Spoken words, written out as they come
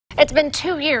It's been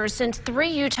 2 years since 3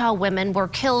 Utah women were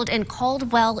killed in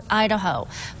Caldwell, Idaho.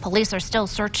 Police are still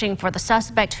searching for the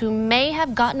suspect who may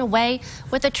have gotten away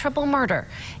with a triple murder.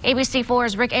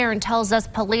 ABC4's Rick Aaron tells us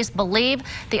police believe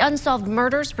the unsolved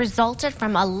murders resulted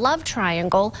from a love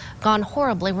triangle gone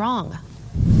horribly wrong.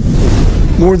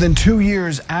 More than 2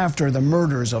 years after the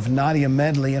murders of Nadia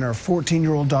Medley and her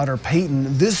 14-year-old daughter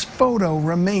Peyton, this photo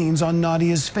remains on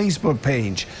Nadia's Facebook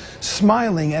page,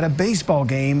 smiling at a baseball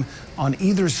game on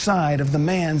either side of the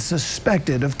man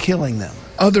suspected of killing them.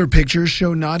 Other pictures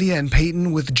show Nadia and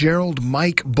Peyton with Gerald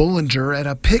Mike Bullinger at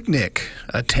a picnic,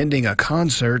 attending a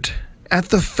concert, at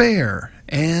the fair,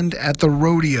 and at the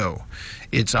rodeo.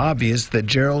 It's obvious that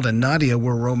Gerald and Nadia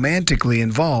were romantically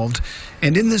involved,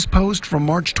 and in this post from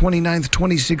March 29,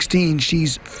 2016,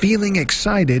 she's feeling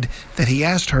excited that he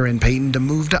asked her and Peyton to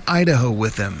move to Idaho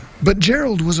with them. But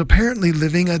Gerald was apparently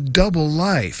living a double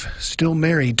life, still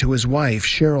married to his wife,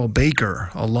 Cheryl Baker,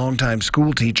 a longtime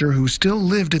school teacher who still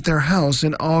lived at their house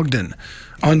in Ogden.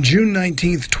 On June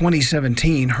 19,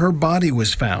 2017, her body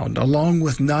was found, along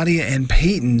with Nadia and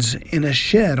Peyton's, in a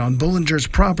shed on Bullinger's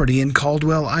property in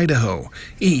Caldwell, Idaho.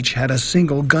 Each had a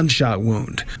single gunshot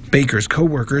wound. Baker's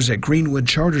co-workers at Greenwood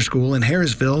Charter School in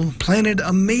Harrisville planted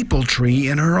a maple tree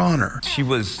in her honor. She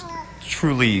was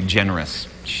truly generous.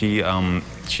 She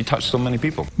touched so many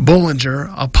people. Bullinger,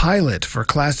 a pilot for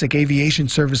Classic Aviation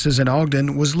Services in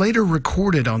Ogden, was later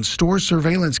recorded on store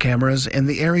surveillance cameras in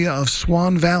the area of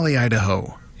Swan Valley,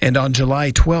 Idaho. And on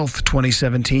July 12,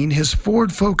 2017, his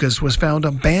Ford Focus was found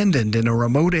abandoned in a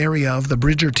remote area of the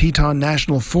Bridger-Teton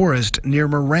National Forest near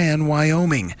Moran,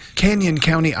 Wyoming. Canyon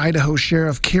County, Idaho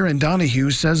Sheriff Kieran Donahue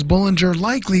says Bullinger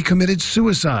likely committed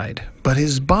suicide, but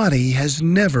his body has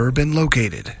never been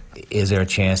located. Is there a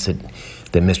chance that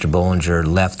Mr. Bullinger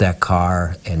left that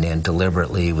car and then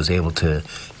deliberately was able to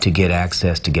get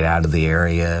access to get out of the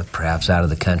area, perhaps out of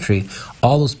the country?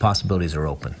 All those possibilities are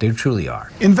open. They truly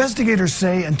are. Investigators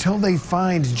say until they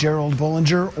find Gerald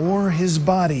Bullinger or his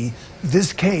body,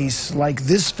 this case, like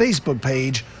this Facebook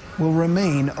page, will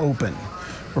remain open.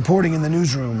 Reporting in the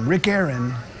newsroom, Rick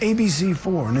Aaron,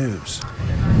 ABC4 News.